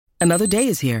Another day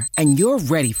is here, and you're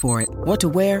ready for it. What to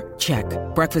wear? Check.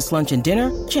 Breakfast, lunch, and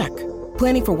dinner? Check.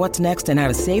 Planning for what's next and how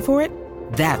to save for it?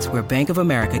 That's where Bank of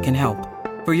America can help.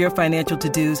 For your financial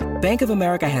to-dos, Bank of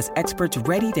America has experts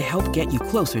ready to help get you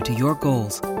closer to your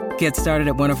goals. Get started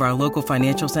at one of our local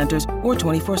financial centers or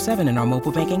 24/7 in our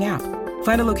mobile banking app.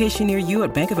 Find a location near you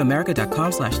at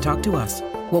bankofamerica.com/talktous.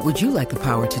 What would you like the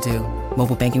power to do?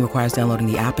 Mobile banking requires downloading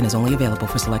the app and is only available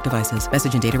for select devices.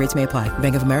 Message and data rates may apply.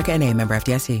 Bank of America N.A., member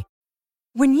FDIC.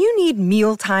 When you need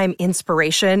mealtime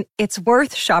inspiration, it's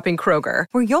worth shopping Kroger,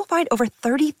 where you'll find over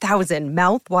 30,000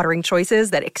 mouth-watering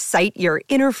choices that excite your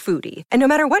inner foodie. And no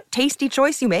matter what tasty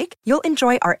choice you make, you'll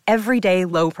enjoy our everyday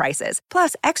low prices,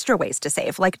 plus extra ways to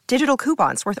save, like digital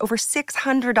coupons worth over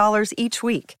 $600 each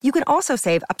week. You can also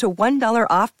save up to $1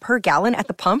 off per gallon at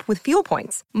the pump with fuel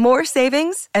points. More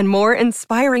savings and more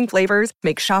inspiring flavors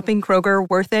make shopping Kroger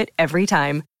worth it every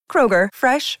time. Kroger,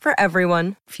 fresh for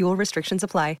everyone. Fuel restrictions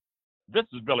apply. This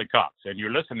is Billy Cox, and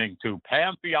you're listening to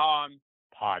Pantheon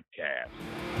Podcast.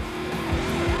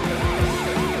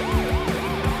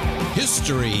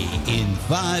 History in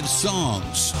 5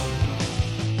 Songs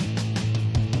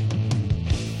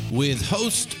with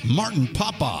host Martin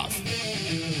Popoff.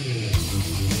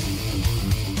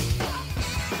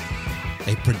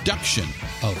 A production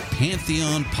of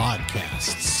Pantheon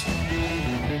Podcasts.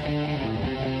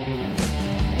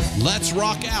 Let's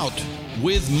rock out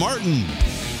with Martin.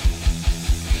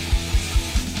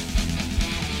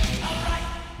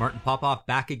 Martin Popoff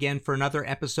back again for another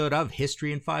episode of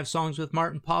History in 5 Songs with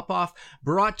Martin Popoff,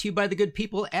 brought to you by the good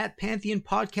people at Pantheon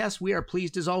Podcast. We are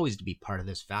pleased as always to be part of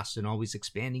this fast and always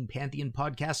expanding Pantheon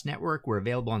Podcast Network. We're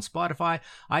available on Spotify,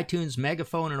 iTunes,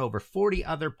 Megaphone, and over 40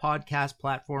 other podcast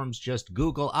platforms. Just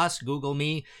Google us, Google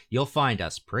me. You'll find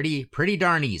us. Pretty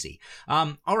darn easy.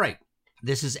 All right.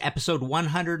 This is episode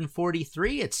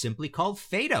 143. It's simply called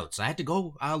Fade Outs. I had to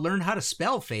go learn how to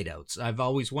spell fade outs. I've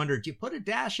always wondered, do you put a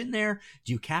dash in there?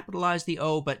 Do you capitalize the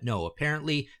O? But no,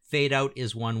 apparently fade out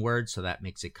is one word, so that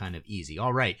makes it kind of easy.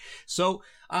 All right. So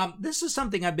this is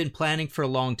something I've been planning for a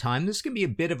long time. This can be a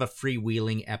bit of a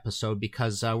freewheeling episode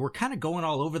because we're kind of going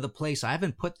all over the place. I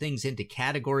haven't put things into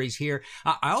categories here.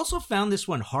 I also found this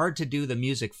one hard to do the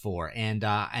music for, and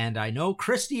I know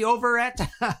Christy over at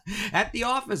the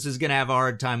office is going to have a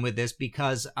hard time with this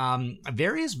because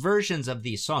various versions of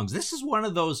these songs. This is one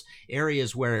of those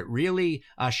areas where it really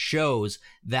shows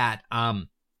that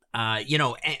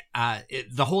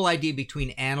the whole idea between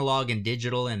analog and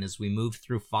digital, and as we move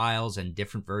through files and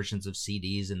different versions of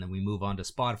CDs, and then we move on to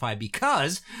Spotify,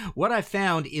 because what I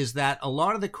found is that a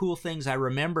lot of the cool things I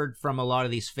remembered from a lot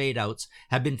of these fade outs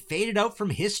have been faded out from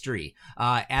history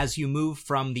as you move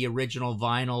from the original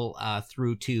vinyl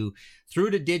through to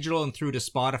digital and through to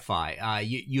Spotify.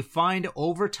 You find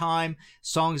over time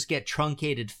songs get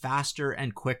truncated faster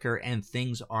and quicker, and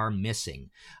things are missing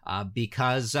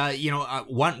because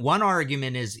one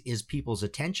argument is people's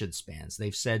attention spans.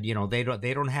 They've said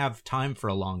they don't have time for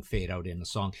a long fade out in a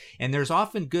song, and there's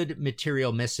often good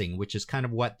material missing, which is kind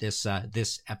of what this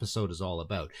episode is all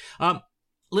about.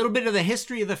 Little bit of the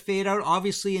history of the fade out.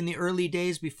 Obviously, in the early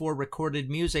days before recorded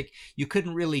music, you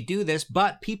couldn't really do this,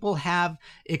 but people have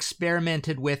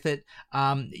experimented with it.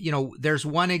 There's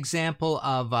one example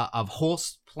of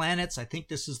Holst Planets. I think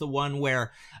this is the one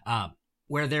where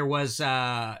there was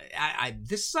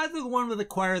this is either the one with the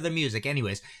choir or the music.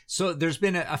 Anyways, so there's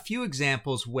been a few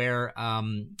examples where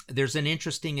there's an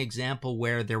interesting example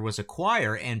where there was a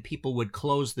choir and people would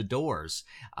close the doors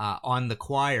on the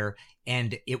choir,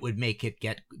 and it would make it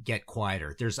get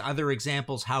quieter. There's other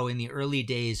examples how in the early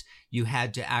days you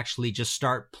had to actually just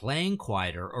start playing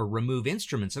quieter or remove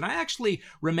instruments. And I actually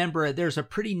remember there's a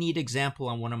pretty neat example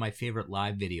on one of my favorite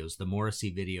live videos, the Morrissey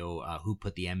video, Who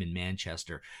Put the M in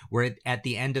Manchester, where at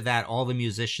the end of that, all the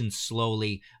musicians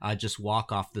slowly just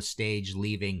walk off the stage,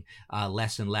 leaving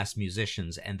less and less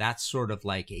musicians. And that's sort of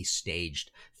like a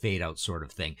staged fade out sort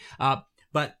of thing.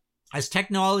 But as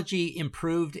technology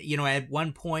improved, at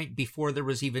one point before there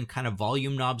was even kind of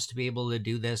volume knobs to be able to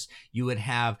do this, you would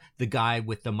have the guy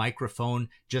with the microphone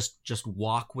just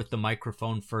walk with the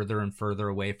microphone further and further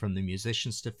away from the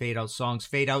musicians to fade out songs.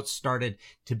 Fade outs started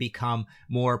to become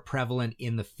more prevalent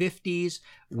in the 50s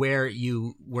where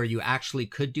you actually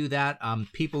could do that.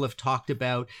 People have talked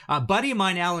about, a buddy of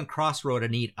mine, Alan Cross, wrote a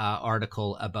neat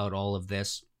article about all of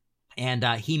this. And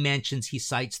he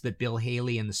cites that Bill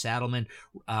Haley and the Saddlemen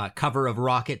cover of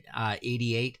Rocket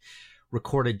 88,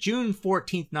 recorded June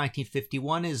 14th,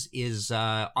 1951, is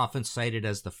often cited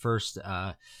as the first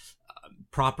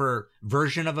proper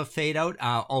version of a fade out,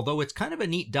 although it's kind of a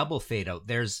neat double fade out.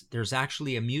 There's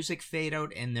actually a music fade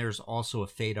out, and there's also a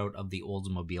fade out of the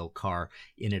Oldsmobile car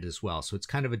in it as well. So it's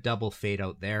kind of a double fade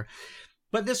out there.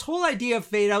 But this whole idea of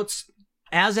fade outs,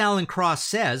 as Alan Cross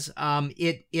says,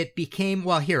 it became,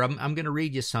 well, here, I'm going to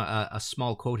read you a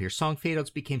small quote here. Song fade-outs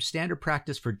became standard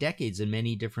practice for decades in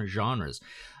many different genres.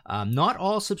 Not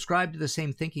all subscribe to the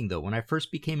same thinking, though. When I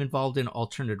first became involved in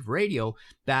alternative radio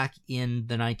back in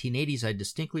the 1980s, I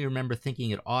distinctly remember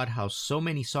thinking it odd how so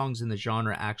many songs in the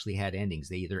genre actually had endings.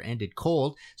 They either ended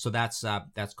cold, so that's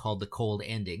called the cold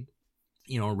ending.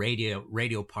 You know,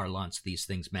 radio parlance, these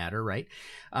things matter, right?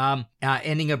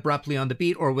 Ending abruptly on the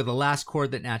beat or with a last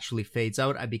chord that naturally fades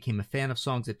out. I became a fan of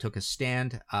songs that took a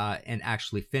stand and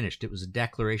actually finished. It was a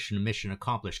declaration of mission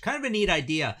accomplished. Kind of a neat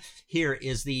idea here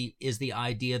is the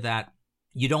idea that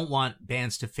you don't want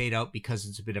bands to fade out because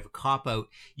it's a bit of a cop-out.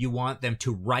 You want them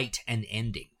to write an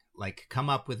ending. Like, come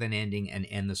up with an ending and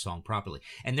end the song properly.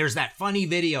 And there's that funny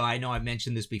video, I know I've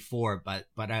mentioned this before,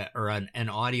 or an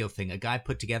audio thing. A guy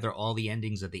put together all the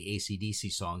endings of the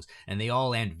AC/DC songs, and they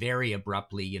all end very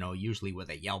abruptly, you know, usually with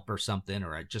a yelp or something,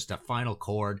 or just a final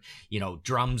chord, you know,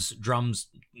 drums,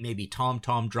 maybe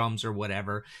tom-tom drums or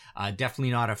whatever.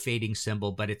 Definitely not a fading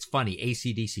cymbal, but it's funny.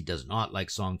 AC/DC does not like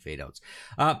song fade-outs.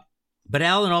 But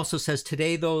Alan also says,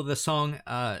 today, though, the song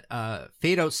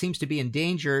fade-out seems to be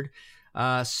endangered.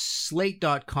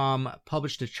 Slate.com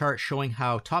published a chart showing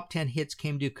how top 10 hits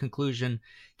came to conclusions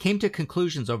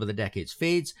over the decades.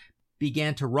 Fades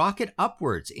began to rocket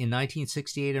upwards in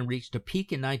 1968 and reached a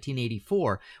peak in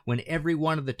 1984 when every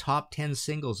one of the top 10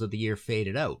 singles of the year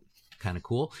faded out. Kind of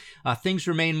cool. Things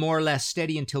remained more or less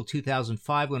steady until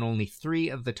 2005 when only 3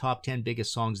 of the top 10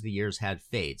 biggest songs of the years had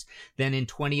fades. Then in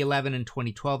 2011 and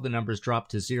 2012, the numbers dropped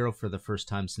to 0 for the first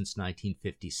time since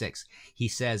 1956. He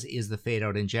says, is the fade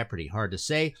out in jeopardy? Hard to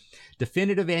say.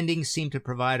 Definitive endings seem to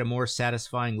provide a more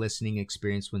satisfying listening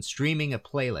experience when streaming a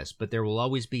playlist, but there will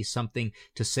always be something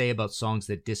to say about songs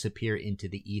that disappear into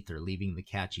the ether, leaving the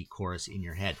catchy chorus in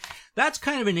your head. That's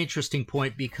kind of an interesting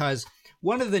point because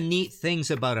one of the neat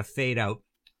things about a fade out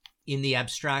in the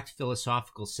abstract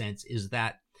philosophical sense is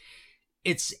that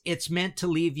it's meant to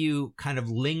leave you kind of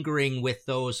lingering with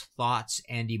those thoughts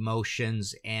and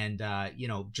emotions and,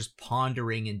 just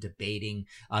pondering and debating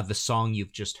the song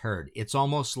you've just heard. It's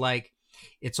almost like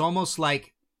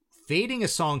fading a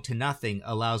song to nothing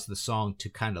allows the song to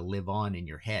kind of live on in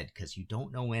your head because you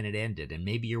don't know when it ended, and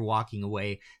maybe you're walking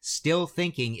away still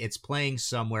thinking it's playing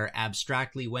somewhere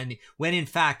abstractly when in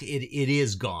fact it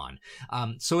is gone.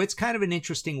 So it's kind of an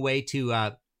interesting way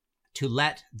to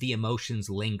let the emotions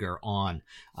linger on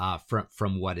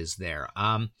from what is there.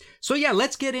 So yeah,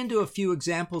 let's get into a few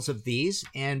examples of these,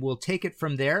 and we'll take it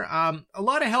from there. A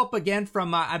lot of help again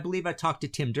from, I believe I talked to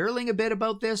Tim Derling a bit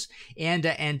about this, and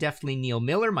definitely Neil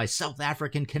Miller, my South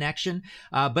African connection.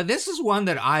 But this is one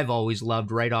that I've always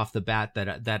loved right off the bat.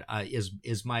 That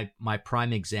is my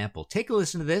prime example. Take a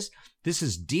listen to this. This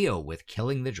is Dio with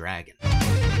 "Killing the Dragon."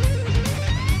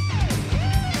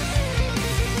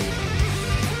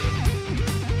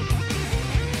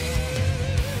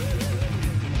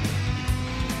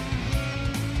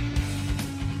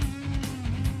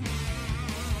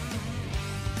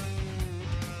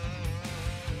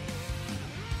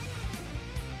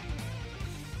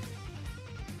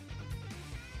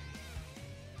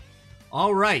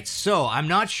 All right, so I'm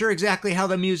not sure exactly how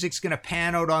the music's going to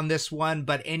pan out on this one,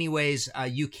 but anyways,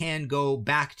 you can go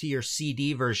back to your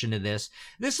CD version of this.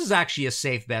 This is actually a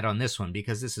safe bet on this one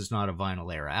because this is not a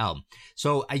vinyl era album.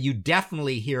 So you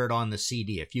definitely hear it on the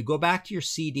CD. If you go back to your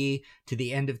CD to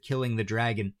the end of Killing the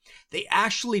Dragon, they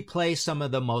actually play some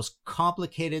of the most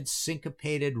complicated,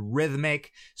 syncopated,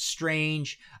 rhythmic,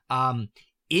 strange,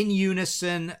 in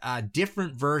unison,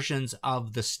 different versions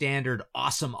of the standard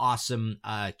awesome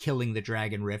Killing the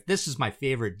Dragon riff. This is my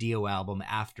favorite Dio album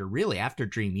after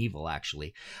Dream Evil,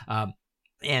 actually.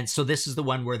 And so this is the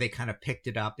one where they kind of picked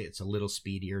it up. It's a little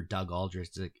speedier, Doug Aldrich,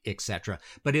 etc.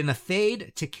 But in the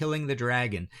fade to Killing the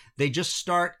Dragon, they just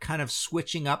start kind of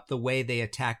switching up the way they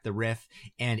attack the riff,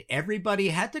 and everybody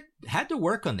had to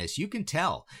work on this. You can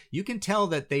tell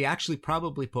that they actually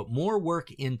probably put more work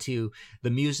into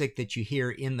the music that you hear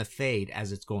in the fade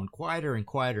as it's going quieter and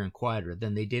quieter and quieter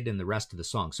than they did in the rest of the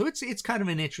song. So it's kind of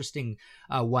an interesting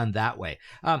one that way.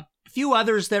 few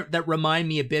others that remind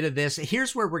me a bit of this.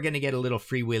 Here's where we're going to get a little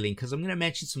freewheeling, because I'm going to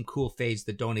mention some cool fades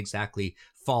that don't exactly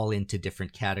fall into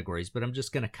different categories, but I'm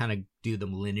just going to kind of do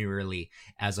them linearly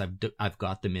as I've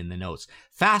got them in the notes.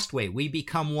 Fastway, We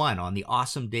Become One, on the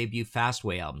awesome debut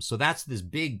Fastway album. So that's this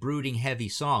big, brooding, heavy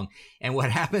song. And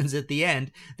what happens at the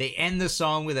end, they end the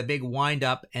song with a big wind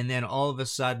up, and then all of a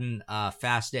sudden,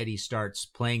 Fast Eddie starts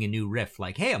playing a new riff,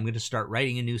 like, hey, I'm going to start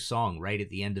writing a new song right at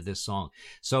the end of this song.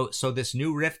 So this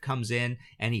new riff comes in,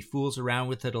 and he fools around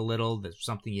with it a little. There's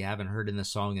something you haven't heard in the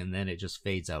song, and then it just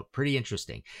fades out. Pretty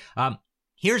interesting.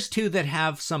 Here's two that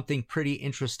have something pretty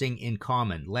interesting in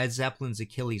common. Led Zeppelin's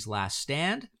Achilles' Last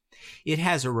Stand. It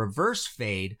has a reverse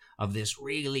fade of this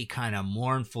really kind of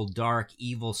mournful, dark,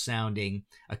 evil-sounding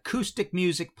acoustic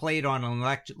music played on an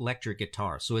electric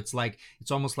guitar. So it's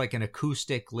almost like an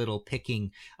acoustic little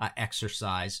picking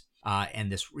exercise,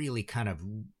 and this really kind of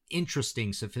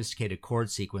interesting, sophisticated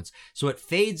chord sequence. So it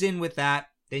fades in with that.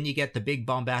 Then you get the big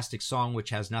bombastic song, which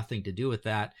has nothing to do with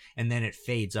that. And then it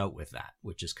fades out with that,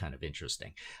 which is kind of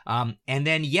interesting. And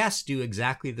then Yes do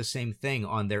exactly the same thing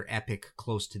on their epic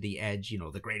Close to the Edge,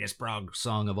 the greatest prog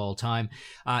song of all time.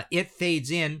 It fades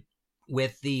in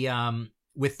with the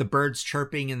birds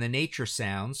chirping and the nature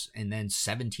sounds. And then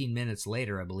 17 minutes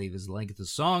later, I believe is the length of the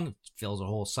song. It fills a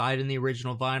whole side in the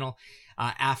original vinyl.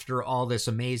 After all this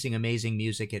amazing, amazing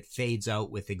music, it fades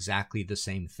out with exactly the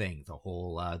same thing. The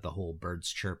whole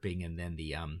birds chirping, and then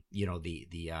the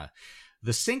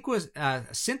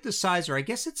synthesizer. I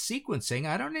guess it's sequencing.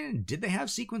 I don't know. Did they have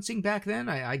sequencing back then?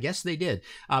 I guess they did.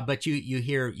 But you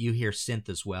hear synth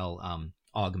as well.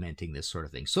 Augmenting this sort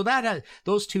of thing. So that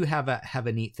those two have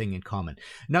a neat thing in common.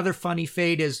 Another funny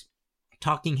fade is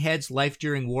Talking Heads' Life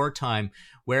During Wartime,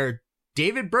 where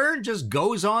David Byrne just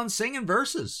goes on singing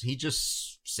verses. He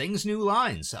just sings new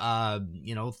lines,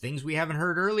 things we haven't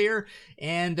heard earlier,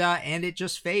 and it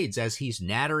just fades as he's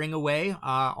nattering away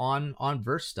on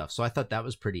verse stuff. So I thought that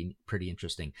was pretty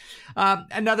interesting.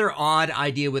 Another odd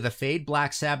idea with a fade,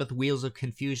 Black Sabbath, Wheels of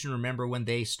Confusion. Remember when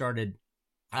they started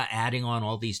adding on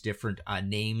all these different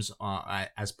names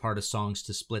as part of songs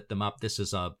to split them up. This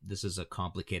is a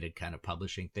complicated kind of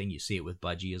publishing thing. You see it with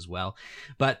Budgie as well.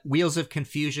 But Wheels of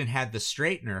Confusion had the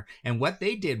straightener, and what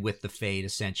they did with the fade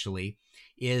essentially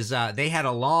is they had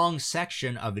a long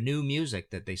section of new music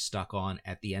that they stuck on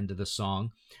at the end of the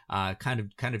song,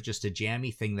 kind of just a jammy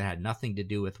thing that had nothing to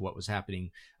do with what was happening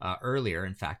earlier.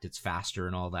 In fact, it's faster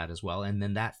and all that as well, and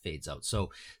then that fades out. So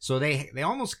they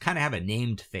almost kind of have a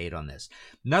named fade on this.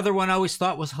 Another one I always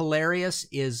thought was hilarious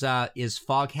is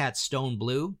Foghat Stone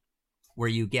Blue, where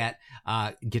you get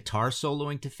guitar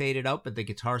soloing to fade it out, but the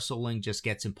guitar soloing just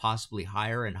gets impossibly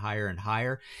higher and higher and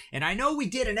higher. And I know we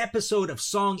did an episode of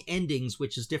song endings,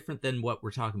 which is different than what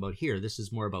we're talking about here. This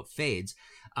is more about fades.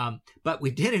 But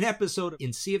we did an episode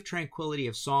in Sea of Tranquility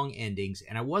of song endings,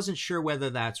 and I wasn't sure whether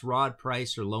that's Rod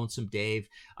Price or Lonesome Dave.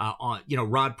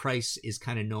 Rod Price is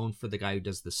kind of known for the guy who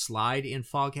does the slide in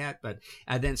Foghat, but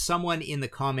then someone in the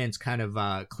comments kind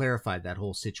of clarified that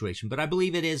whole situation. But I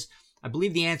believe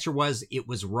the answer was it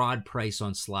was Rod Price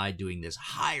on slide doing this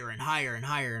higher and higher and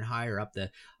higher and higher up the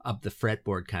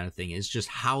fretboard kind of thing. It's just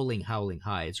howling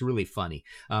high. It's really funny.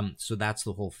 So that's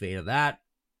the whole fade of that.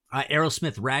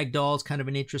 Aerosmith Ragdoll is kind of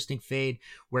an interesting fade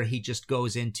where he just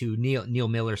goes into, Neil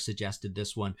Miller suggested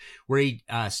this one, where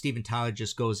Steven Tyler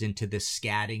just goes into this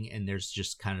scatting, and there's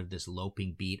just kind of this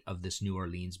loping beat of this New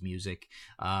Orleans music,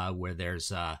 where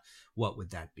there's, what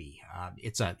would that be?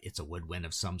 It's a woodwind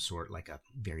of some sort, like a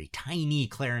very tiny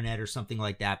clarinet or something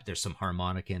like that, but there's some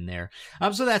harmonica in there.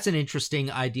 So that's an interesting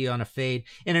idea on a fade.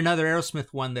 And another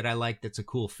Aerosmith one that I like that's a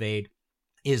cool fade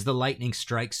is the lightning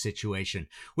strike situation,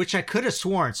 which I could have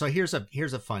sworn. So here's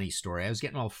a funny story. I was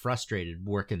getting all frustrated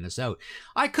working this out.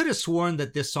 I could have sworn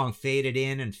that this song faded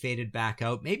in and faded back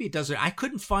out. Maybe it doesn't. I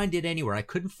couldn't find it anywhere. I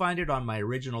couldn't find it on my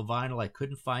original vinyl. I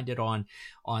couldn't find it on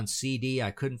CD.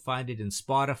 I couldn't find it in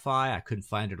Spotify. I couldn't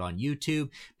find it on YouTube.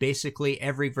 Basically,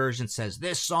 every version says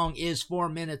this song is 4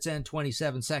 minutes and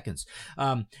 27 seconds.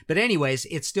 But anyways,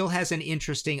 it still has an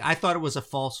interesting, I thought it was a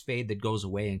false fade that goes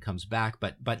away and comes back,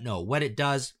 but no, what it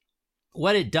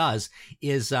does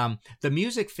is the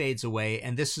music fades away,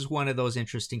 and this is one of those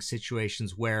interesting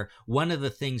situations where one of the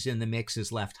things in the mix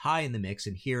is left high in the mix,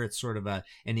 and here it's sort of an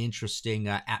interesting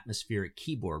atmospheric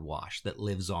keyboard wash that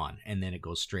lives on, and then it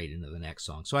goes straight into the next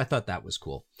song. So I thought that was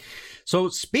cool. So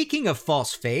speaking of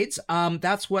false fades,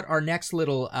 that's what our next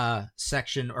little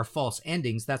section, or false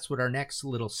endings, that's what our next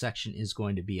little section is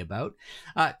going to be about.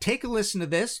 Take a listen to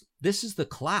this. This is The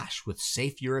Clash with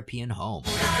Safe European Home.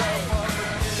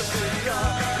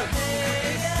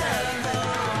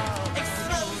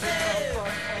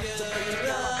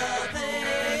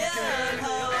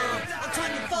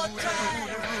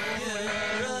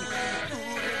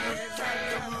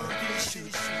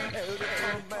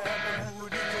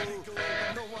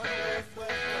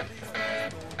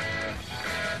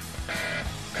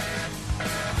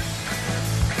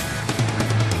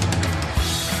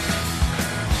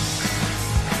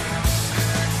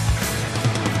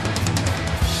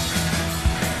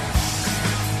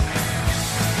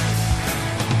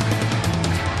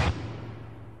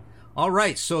 All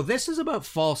right, so this is about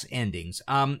false endings.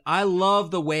 I love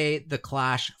the way the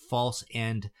Clash false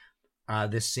end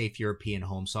this Safe European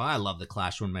Home song. I love the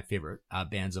Clash, one of my favorite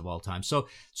bands of all time. So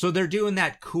they're doing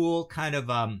that cool kind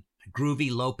of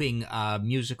groovy loping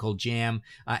musical jam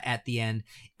at the end,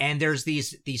 and there's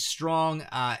these strong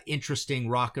interesting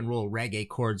rock and roll reggae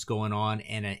chords going on,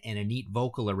 and a neat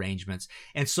vocal arrangements,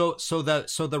 and so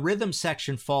the rhythm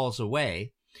section falls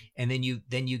away, and then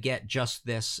you get just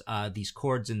this these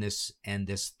chords and this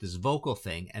vocal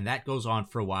thing, and that goes on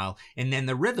for a while, and then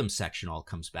the rhythm section all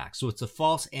comes back. So it's a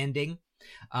false ending.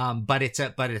 But it's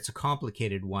a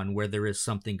complicated one where there is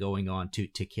something going on to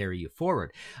carry you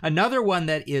forward. Another one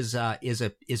that is a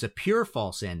pure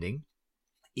false ending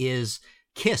is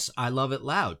Kiss, I Love It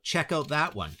Loud. Check out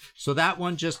that one. So that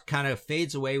one just kind of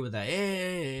fades away with a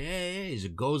hey,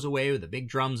 it goes away with the big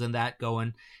drums and that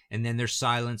going, and then there's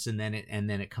silence, and then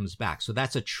it comes back. So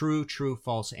that's a true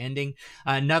false ending.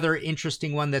 Another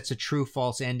interesting one that's a true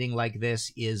false ending like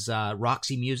this is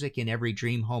Roxy Music, In Every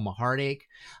Dream Home a Heartache.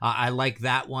 I like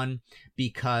that one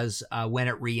because when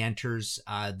it re-enters,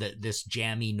 this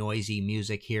jammy, noisy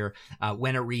music here,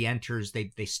 when it re-enters,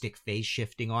 they stick phase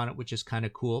shifting on it, which is kind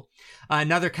of cool.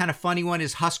 Another kind of funny one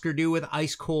is Husker Du with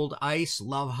Ice Cold Ice.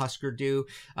 Love Husker Du.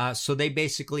 So they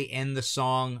basically end the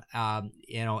song,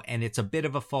 and it's a bit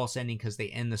of a false ending because they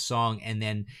end the song and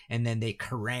then they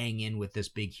carang in with this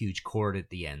big, huge chord at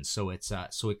the end. So it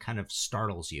kind of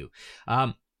startles you.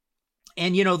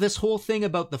 And, this whole thing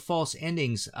about the false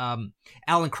endings,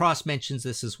 Alan Cross mentions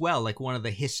this as well. Like one of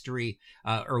the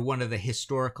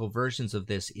historical versions of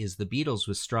this is the Beatles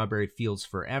with Strawberry Fields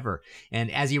Forever.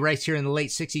 And as he writes here, in the late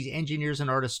 60s, engineers and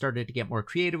artists started to get more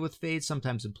creative with fades,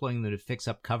 sometimes employing them to fix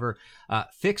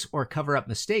or cover up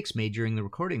mistakes made during the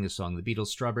recording of the song. The Beatles'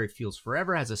 Strawberry Fields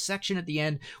Forever has a section at the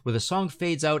end where the song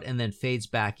fades out and then fades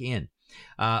back in.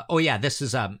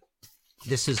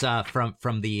 This is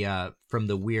from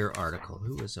the Weir article.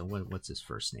 Who is what's his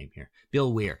first name here?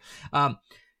 Bill Weir.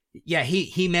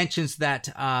 He mentions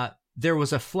that there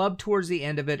was a flub towards the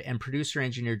end of it, and producer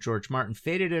engineer George Martin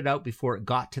faded it out before it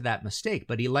got to that mistake.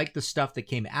 But he liked the stuff that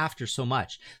came after so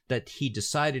much that he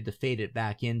decided to fade it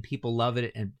back in. People loved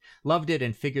it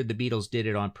and figured the Beatles did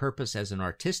it on purpose as an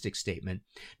artistic statement,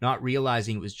 not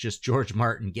realizing it was just George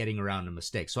Martin getting around a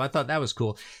mistake. So I thought that was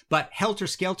cool. But Helter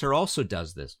Skelter also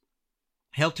does this.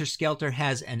 Helter Skelter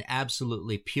has an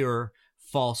absolutely pure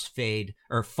false fade,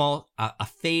 or a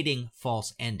fading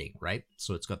false ending, right?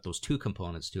 So it's got those two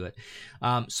components to it.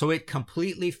 So it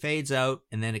completely fades out,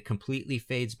 and then it completely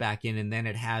fades back in, and then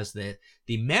it has the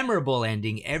memorable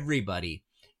ending everybody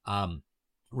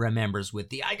remembers with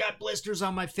the "I got blisters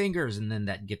on my fingers," and then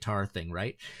that guitar thing,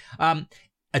 right? A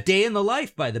Day in the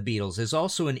Life by the Beatles is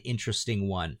also an interesting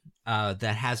one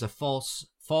that has a false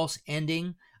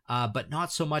ending. But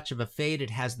not so much of a fade. It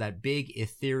has that big,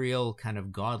 ethereal, kind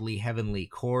of godly, heavenly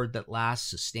chord that lasts,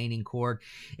 sustaining chord.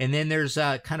 And then there's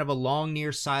kind of a long,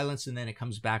 near silence, and then it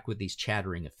comes back with these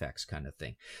chattering effects kind of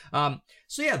thing. The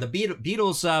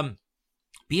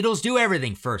Beatles do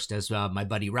everything first, as my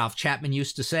buddy Ralph Chapman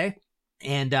used to say.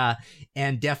 And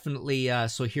definitely,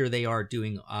 so here they are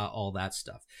doing all that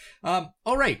stuff.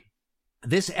 All right.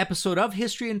 This episode of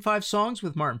History in 5 Songs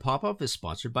with Martin Popoff is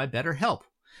sponsored by BetterHelp.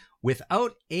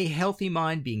 Without a healthy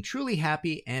mind, being truly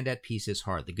happy and at peace is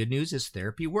hard. The good news is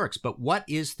therapy works. But what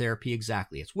is therapy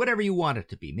exactly? It's whatever you want it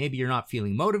to be. Maybe you're not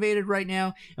feeling motivated right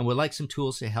now and would like some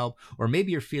tools to help. Or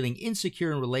maybe you're feeling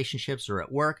insecure in relationships or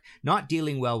at work, not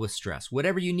dealing well with stress.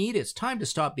 Whatever you need, it's time to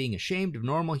stop being ashamed of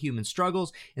normal human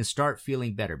struggles and start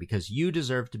feeling better, because you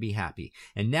deserve to be happy.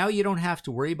 And now you don't have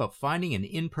to worry about finding an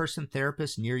in-person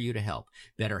therapist near you to help.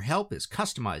 BetterHelp is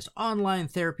customized online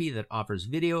therapy that offers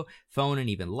video, phone, and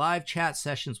even live chat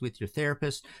sessions with your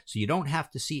therapist, so you don't have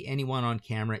to see anyone on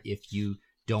camera if you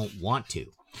don't want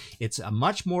to. It's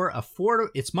much more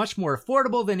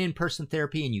affordable than in-person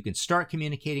therapy, and you can start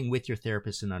communicating with your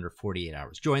therapist in under 48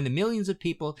 hours. Join the millions of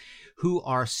people who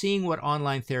are seeing what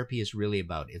online therapy is really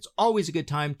about. It's always a good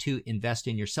time to invest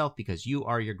in yourself, because you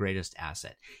are your greatest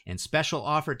asset. And special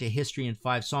offer to History in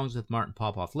 5 Songs with Martin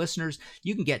Popoff listeners,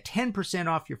 you can get 10%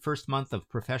 off your first month of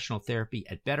professional therapy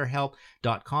at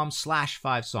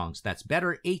BetterHelp.com/5songs. That's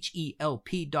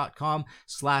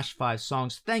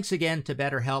BetterHelp.com/5songs. Thanks again to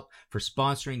BetterHelp for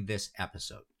sponsoring this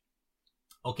episode.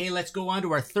 Okay, let's go on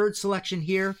to our third selection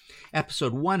here.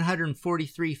 Episode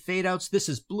 143, Fade Outs. This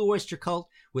is Blue Oyster Cult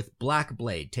with Black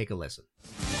Blade. Take a listen.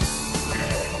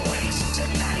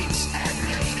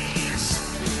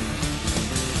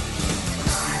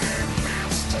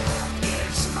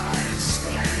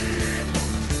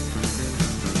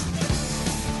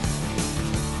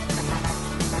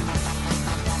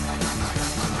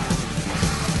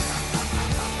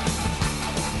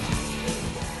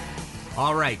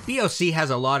 All right, BOC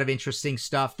has a lot of interesting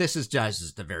stuff. This is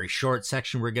just a very short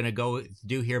section we're going to go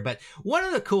do here, but one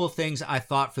of the cool things I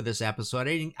thought for this episode,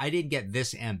 I didn't get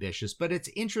this ambitious, but it's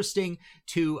interesting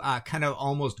to kind of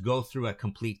almost go through a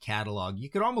complete catalog. You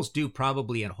could almost do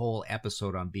probably a whole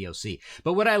episode on BOC,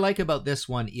 but what I like about this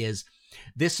one is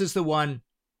this is the one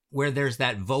where there's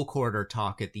that vocoder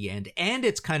talk at the end, and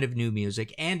it's kind of new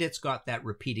music, and it's got that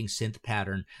repeating synth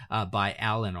pattern by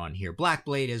Alan on here. Black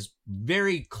Blade is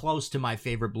very close to my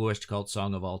favorite Blue Oyster Cult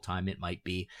song of all time, it might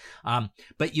be.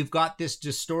 But you've got this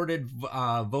distorted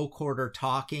vocoder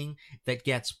talking that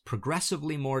gets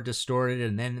progressively more distorted,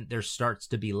 and then there starts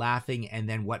to be laughing, and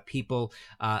then what people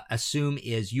assume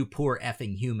is you poor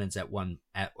effing humans at one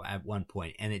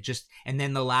point, and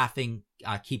then the laughing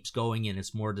keeps going, and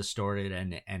it's more distorted,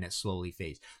 and it slowly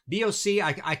fades.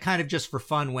 BOC, I kind of just for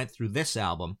fun went through this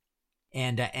album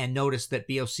and noticed that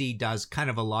BOC does kind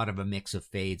of a lot of a mix of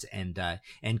fades and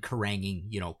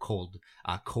caranging,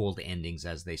 cold endings,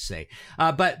 as they say.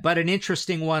 But an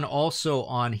interesting one also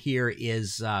on here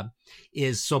is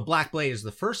so Black Blade is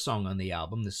the first song on the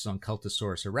album. This is on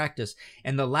Cultosaurus Erectus,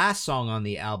 and the last song on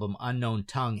the album, Unknown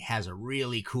Tongue, has a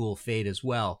really cool fade as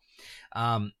well.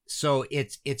 So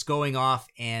it's going off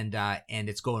and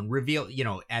it's going reveal,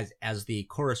 as the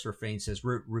chorus refrain says,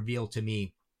 reveal to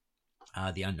me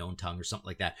the unknown tongue or something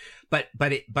like that. But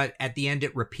at the end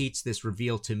it repeats this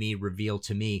reveal to me,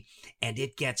 and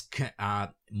it gets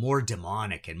more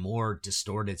demonic and more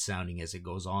distorted sounding as it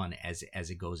goes on, as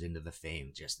it goes into the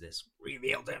fame. Just this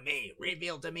reveal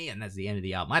to me, and that's the end of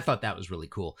the album. I thought that was really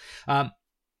cool.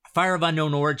 Fire of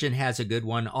Unknown Origin has a good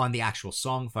one on the actual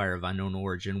song Fire of Unknown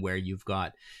Origin, where you've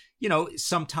got,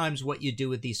 sometimes what you do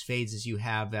with these fades is you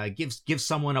have give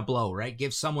someone a blow, right?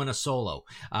 Give someone a solo.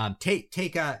 Take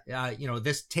your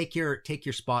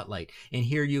spotlight. And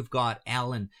here you've got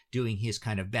Alan doing his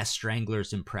kind of Best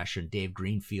Stranglers impression, Dave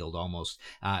Greenfield almost.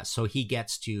 So he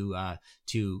gets to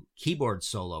keyboard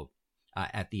solo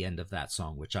at the end of that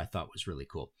song, which I thought was really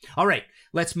cool. All right,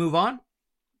 let's move on.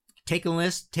 Take a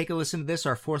listen to this,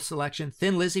 our fourth selection,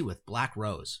 Thin Lizzy with Black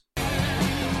Rose.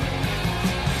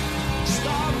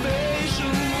 Starvation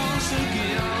once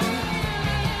again.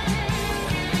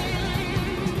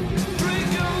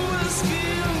 Drinking whiskey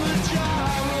in the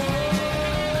gyro.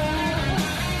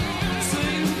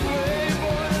 Sing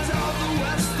playboys of the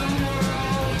Western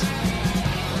world.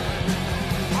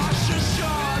 Usher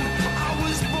Sean, I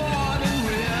was born and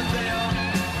reared there,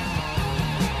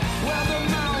 where the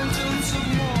mountains of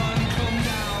morn come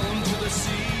down to the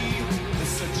sea. It's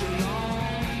such a long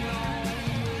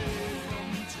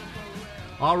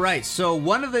All right, so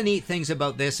one of the neat things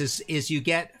about this is you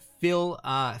get Phil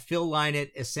Lynott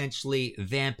essentially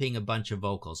vamping a bunch of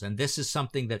vocals, and this is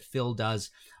something that Phil does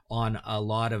on a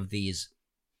lot of these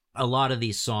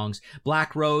songs.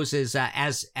 Black Rose is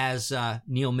as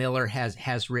Neil Miller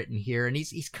has written here, and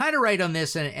he's kind of right on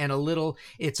this, and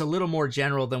it's a little more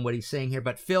general than what he's saying here.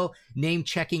 But Phil name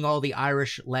checking all the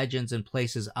Irish legends and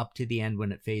places up to the end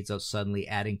when it fades out suddenly,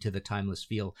 adding to the timeless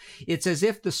feel. It's as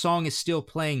if the song is still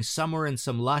playing somewhere in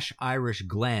some lush Irish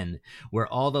glen where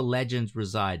all the legends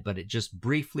reside, but it just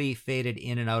briefly faded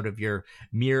in and out of your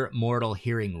mere mortal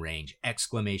hearing range! ! I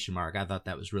thought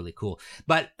that was really cool.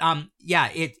 But yeah,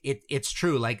 it's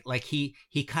true. Like he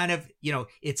kind of,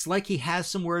 it's like he has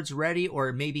some words ready,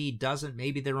 or maybe he doesn't.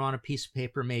 Maybe they're on a piece of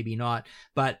paper, maybe not.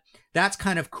 But that's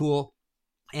kind of cool.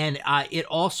 And it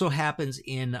also happens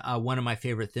in one of my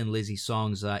favorite Thin Lizzy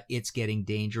songs, It's Getting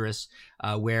Dangerous,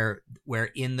 where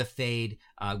in the fade,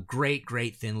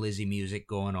 great Thin Lizzy music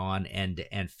going on,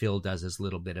 and Phil does his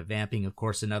little bit of vamping. Of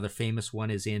course, another famous one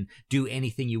is in Do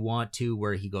Anything You Want To,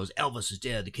 where he goes, Elvis is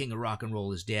dead, the king of rock and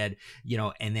roll is dead,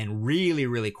 and then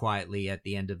really quietly at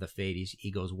the end of the fade, he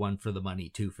goes, 1 for the money,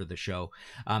 2 for the show.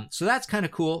 So that's kind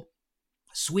of cool.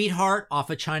 Sweetheart off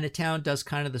of Chinatown does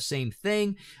kind of the same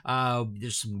thing.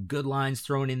 There's some good lines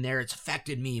thrown in there. It's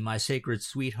affected me, my sacred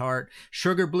sweetheart.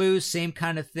 Sugar Blues, same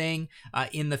kind of thing.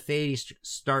 In the fade, he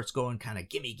starts going kind of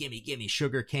gimme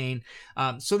sugar cane.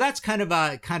 So that's kind of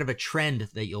a trend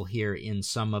that you'll hear in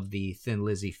some of the Thin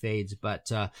Lizzy fades. But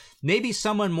maybe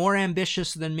someone more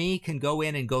ambitious than me can go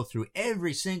in and go through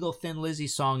every single Thin Lizzy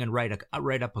song and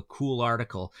write up a cool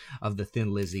article of the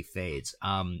Thin Lizzy fades.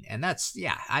 And that's,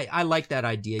 yeah, I like that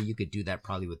idea. You could do that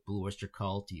probably with Blue Oyster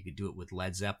Cult. You could do it with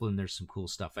Led Zeppelin. There's some cool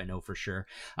stuff, I know for sure.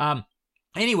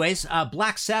 Anyways,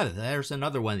 Black Sabbath, there's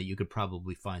another one that you could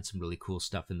probably find some really cool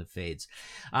stuff in the fades.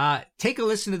 Take a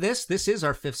listen to this. This is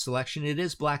our fifth selection. It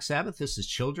is Black Sabbath. This is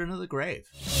Children of the Grave.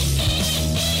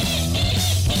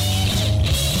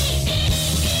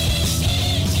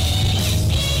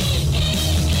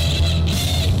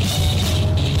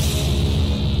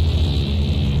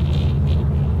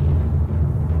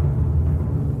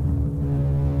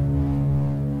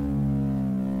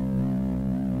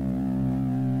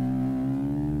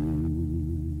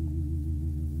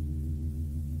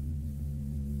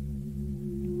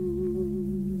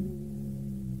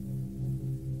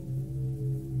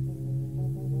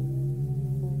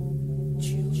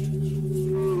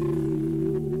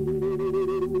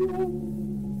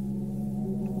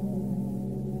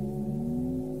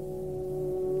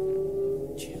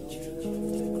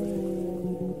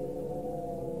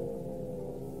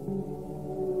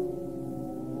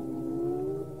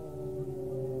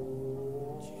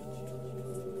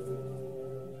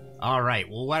 right.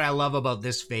 Well, what I love about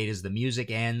this fade is the music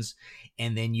ends,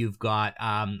 and then you've got,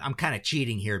 I'm kind of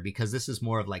cheating here because this is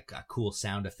more of like a cool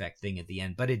sound effect thing at the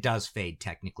end, but it does fade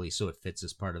technically, so it fits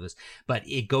as part of this. But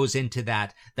it goes into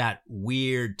that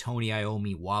weird Tony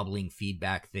Iommi wobbling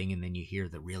feedback thing, and then you hear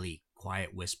the really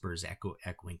quiet whispers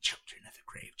echoing "Children of the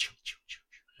Grave,"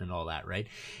 and all that, right?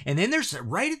 And then there's,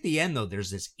 right at the end though,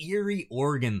 there's this eerie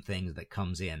organ thing that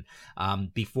comes in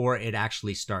before it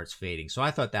actually starts fading. So I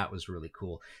thought that was really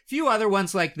cool. A few other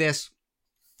ones like this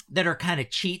that are kind of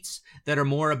cheats, that are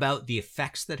more about the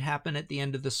effects that happen at the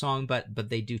end of the song, but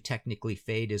they do technically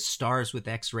fade, is Stars with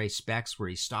X-Ray Specs, where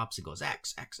he stops and goes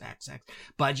X, X, X, X.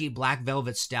 Budgie, Black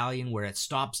Velvet Stallion, where it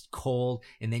stops cold,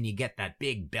 and then you get that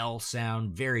big bell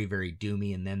sound, very, very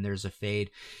doomy, and then there's a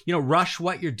fade. You know, Rush,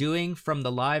 What You're Doing, from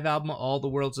the live album, All the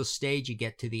World's a Stage, you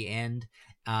get to the end,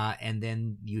 and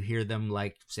then you hear them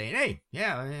like saying, "Hey,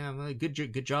 yeah,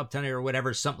 good job, Tony," or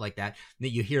whatever, something like that. And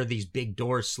then you hear these big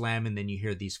doors slam, and then you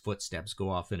hear these footsteps go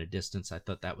off in a distance. I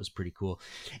thought that was pretty cool.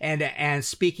 And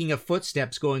speaking of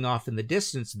footsteps going off in the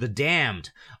distance, The Damned,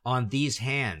 On These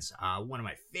Hands, one of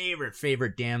my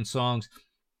favorite Damned songs.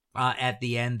 At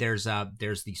the end, there's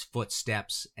these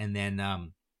footsteps, and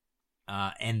then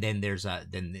there's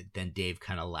then Dave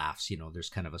kind of laughs. You know, there's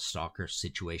kind of a stalker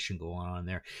situation going on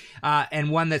there.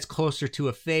 And one that's closer to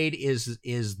a fade is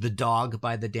The Dog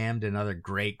by The Damned, another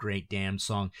great Damned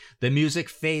song. The music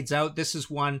fades out. This is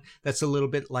one that's a little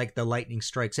bit like the Lightning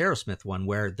Strikes Aerosmith one,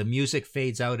 where the music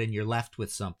fades out and you're left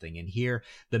with something. And here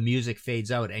the music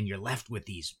fades out and you're left with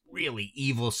these really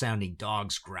evil sounding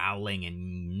dogs growling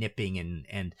and nipping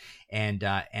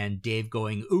and Dave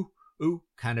going ooh,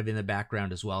 kind of in the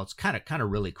background as well. It's kind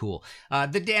of really cool.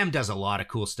 The Damned does a lot of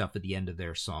cool stuff at the end of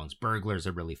their songs. Burglar's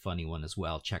a really funny one as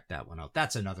well. Check that one out.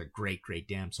 That's another great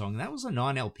Damned song. That was a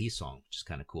non-LP song, which is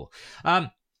kind of cool.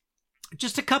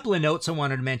 Just a couple of notes I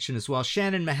wanted to mention as well.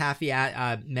 Shannon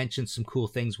Mahaffey mentioned some cool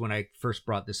things when I first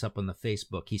brought this up on the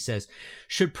Facebook. He says,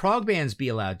 should prog bands be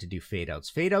allowed to do fade-outs?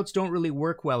 Fade-outs don't really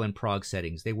work well in prog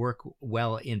settings. They work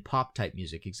well in pop-type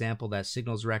music. Example, that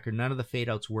Signals record, none of the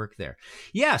fade-outs work there.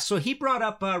 Yeah, so he brought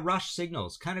up Rush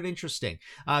Signals. Kind of interesting.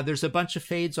 There's a bunch of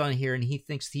fades on here, and he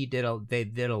thinks they did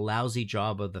a lousy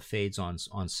job of the fades on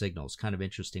Signals. Kind of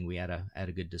interesting. We had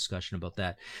a good discussion about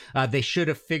that. They should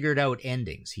have figured out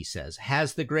endings, he says.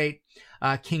 Has the great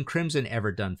King Crimson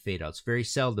ever done fade-outs? Very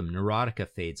seldom. Neurotica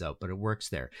fades out, but it works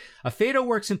there. A fade-out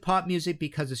works in pop music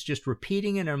because it's just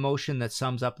repeating an emotion that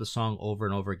sums up the song over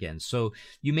and over again. So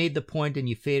you made the point and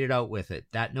you faded out with it.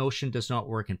 That notion does not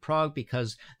work in prog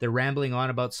because they're rambling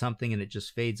on about something and it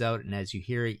just fades out, and as you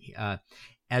hear it,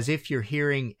 as if your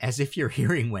hearing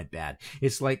went bad.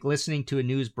 It's like listening to a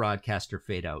news broadcaster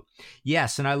fade out.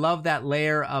 Yes, and I love that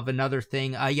layer of another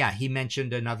thing. He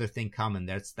mentioned another thing coming.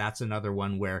 That's another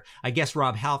one where I guess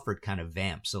Rob Halford kind of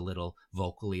vamps a little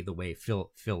vocally the way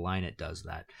Phil Lynott does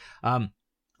that.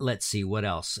 Let's see what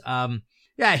else.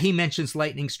 Yeah, he mentions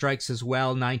Lightning Strikes as well.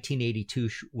 1982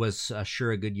 was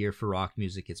sure a good year for rock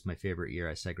music. It's my favorite year.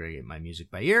 I segregate my music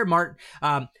by year.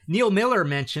 Neil Miller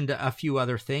mentioned a few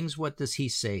other things. What does he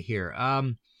say here?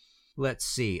 Let's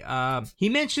see. He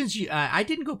mentions, I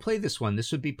didn't go play this one.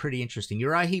 This would be pretty interesting.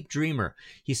 Uriah Heep Dreamer.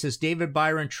 He says, David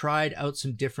Byron tried out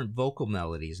some different vocal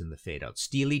melodies in the fade out.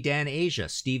 Steely Dan Asia.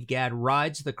 Steve Gadd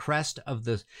rides the crest of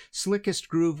the slickest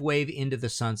groove wave into the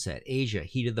sunset. Asia,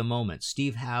 heat of the moment.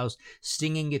 Steve Howe's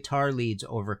stinging guitar leads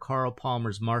over Carl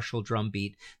Palmer's Marshall drum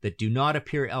beat that do not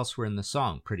appear elsewhere in the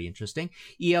song. Pretty interesting.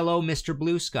 ELO, Mr.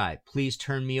 Blue Sky. Please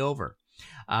Turn Me Over.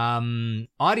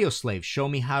 Audioslave, Show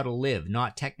Me How to Live,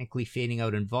 not technically fading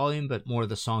out in volume, but more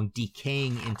the song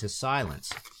decaying into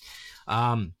silence.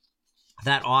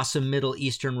 That awesome Middle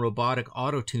Eastern robotic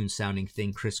auto-tune sounding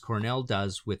thing Chris Cornell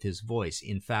does with his voice,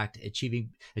 in fact,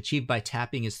 achieved by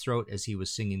tapping his throat as he was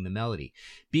singing the melody.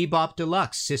 Bebop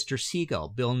Deluxe, Sister Seagull.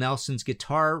 Bill Nelson's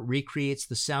guitar recreates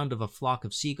the sound of a flock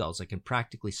of seagulls. I can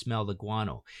practically smell the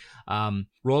guano.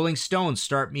 Rolling Stones,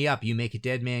 Start Me Up, You Make a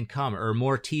Dead Man Come.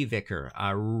 More T. Vicker.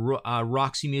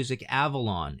 Roxy Music,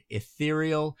 Avalon.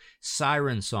 Ethereal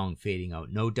Siren Song fading out.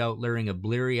 No doubt luring a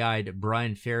bleary-eyed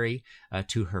Brian Ferry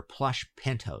to her plush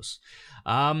penthouse.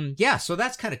 So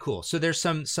that's kind of cool. So there's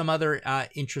some other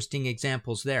interesting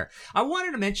examples there. I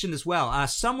wanted to mention as well,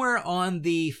 somewhere on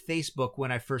the Facebook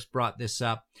when I first brought this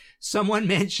up, someone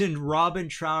mentioned Robin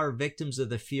Trower, Victims of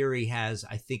the Fury, has,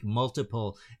 I think,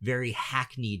 multiple very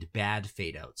hackneyed bad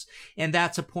fade outs. And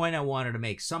that's a point I wanted to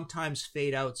make. Sometimes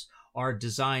fade outs are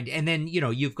designed, and then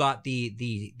you've got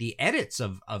the edits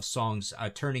of songs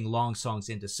turning long songs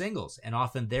into singles, and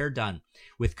often they're done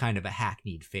with kind of a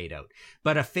hackneyed fade out.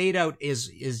 But a fade out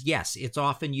is yes, it's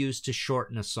often used to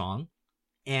shorten a song.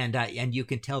 And you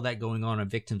can tell that going on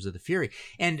Victims of the Fury.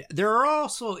 And there are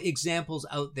also examples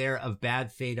out there of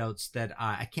bad fade outs that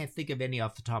I can't think of any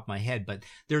off the top of my head, but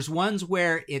there's ones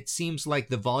where it seems like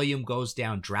the volume goes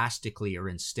down drastically or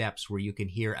in steps where you can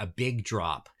hear a big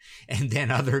drop and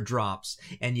then other drops,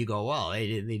 and you go, well,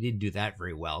 they didn't do that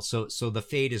very well. So the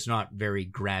fade is not very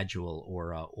gradual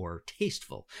or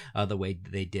tasteful the way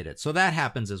they did it. So that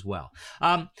happens as well.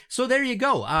 So there you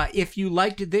go. If you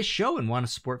liked this show and want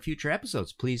to support future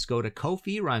episodes, please go to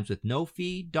Ko-fi,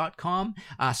 rhymeswithnofee.com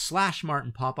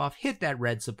 /Martin Popoff. Hit that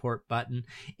red support button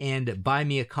and buy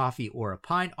me a coffee or a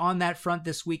pint. On that front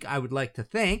this week, I would like to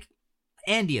thank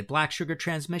Andy at Black Sugar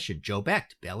Transmission, Joe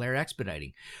Becht, Bel Air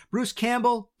Expediting, Bruce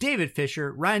Campbell, David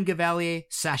Fisher, Ryan Gavalier,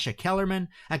 Sasha Kellerman,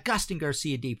 Augustin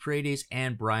Garcia de Paredes,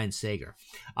 and Brian Sager.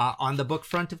 On the book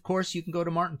front, of course, you can go to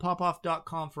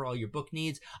martinpopoff.com for all your book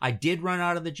needs. I did run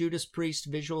out of the Judas Priest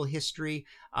visual history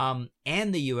and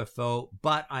the UFO,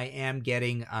 but I am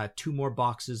getting 2 more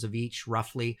boxes of each,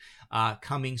 roughly,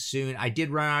 coming soon. I did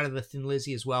run out of the Thin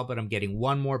Lizzy as well, but I'm getting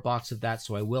 1 more box of that,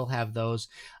 so I will have those.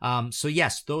 So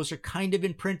yes, those are kind of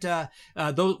in print.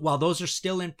 Those are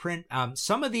still in print.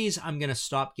 Some of these I'm going to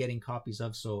stop getting copies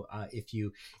of. So if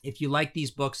you like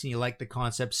these books and you like the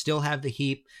concept, still have the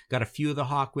heap. Got a few of the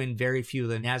Hawkwind, very few of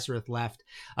the Nazareth left.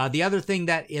 The other thing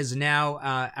that is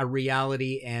now a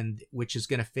reality, and which is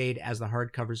going to fade as the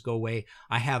hardcovers go away,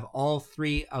 I have all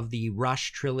 3 of the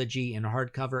Rush trilogy in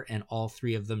hardcover and all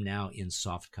 3 of them now in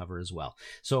softcover as well.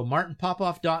 So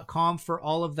martinpopoff.com for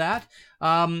all of that.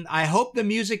 I hope the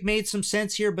music made some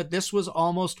sense here, but this was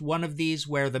almost one of these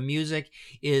where the music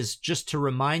is just to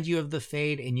remind you of the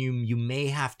fade, and you may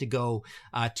have to go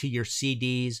to your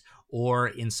CDs or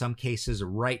in some cases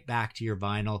right back to your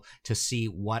vinyl to see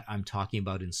what I'm talking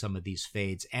about in some of these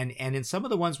fades. And in some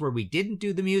of the ones where we didn't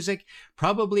do the music,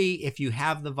 probably if you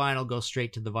have the vinyl, go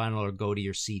straight to the vinyl or go to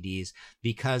your CDs,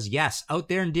 because yes, out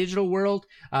there in digital world,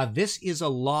 this is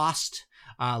lost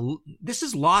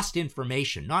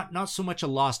information. Not so much a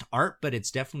lost art, but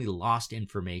it's definitely lost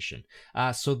information.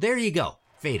 So there you go.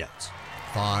 Fade outs.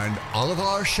 Find all of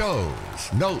our shows,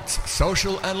 notes,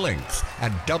 social, and links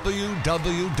at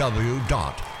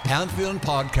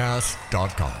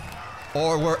www.pantheonpodcast.com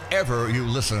or wherever you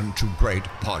listen to great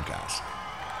podcasts.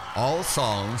 All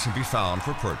songs can be found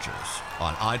for purchase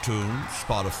on iTunes,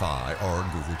 Spotify, or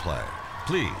Google Play.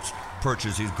 Please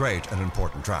purchase these great and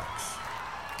important tracks.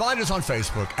 Find us on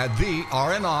Facebook at the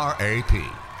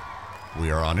RNRAP. We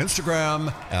are on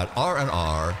Instagram at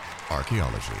RNR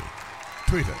Archaeology.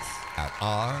 Tweet us at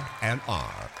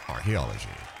RNR Archaeology.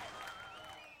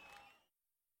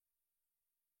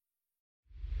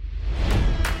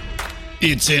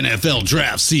 It's NFL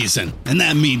draft season, and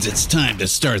that means it's time to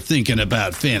start thinking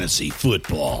about fantasy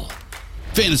football.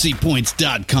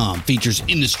 FantasyPoints.com features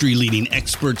industry-leading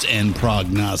experts and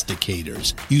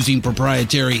prognosticators using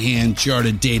proprietary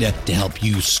hand-charted data to help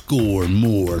you score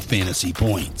more fantasy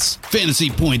points.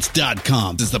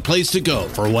 FantasyPoints.com is the place to go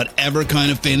for whatever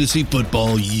kind of fantasy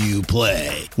football you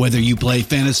play. Whether you play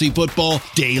fantasy football,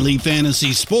 daily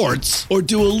fantasy sports, or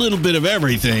do a little bit of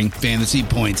everything, Fantasy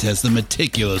Points has the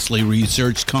meticulously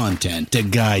researched content to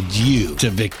guide you to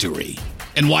victory.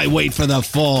 And why wait for the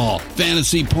fall?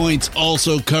 Fantasy Points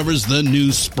also covers the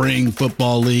new spring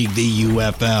football league, the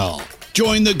UFL.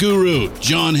 Join the guru,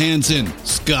 John Hansen,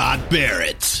 Scott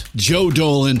Barrett, Joe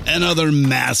Dolan, and other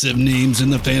massive names in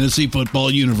the fantasy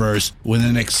football universe with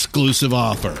an exclusive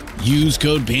offer. Use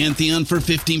code Pantheon for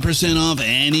 15% off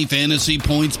any Fantasy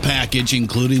Points package,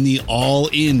 including the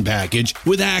all-in package,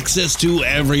 with access to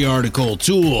every article,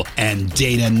 tool, and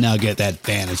data nugget that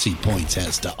Fantasy Points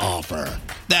has to offer.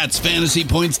 That's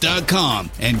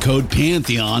FantasyPoints.com and code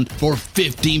Pantheon for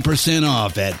 15%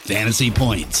 off at Fantasy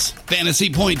Points.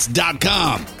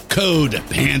 FantasyPoints.com, code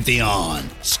Pantheon.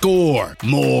 Score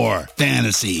more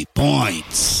fantasy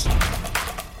points.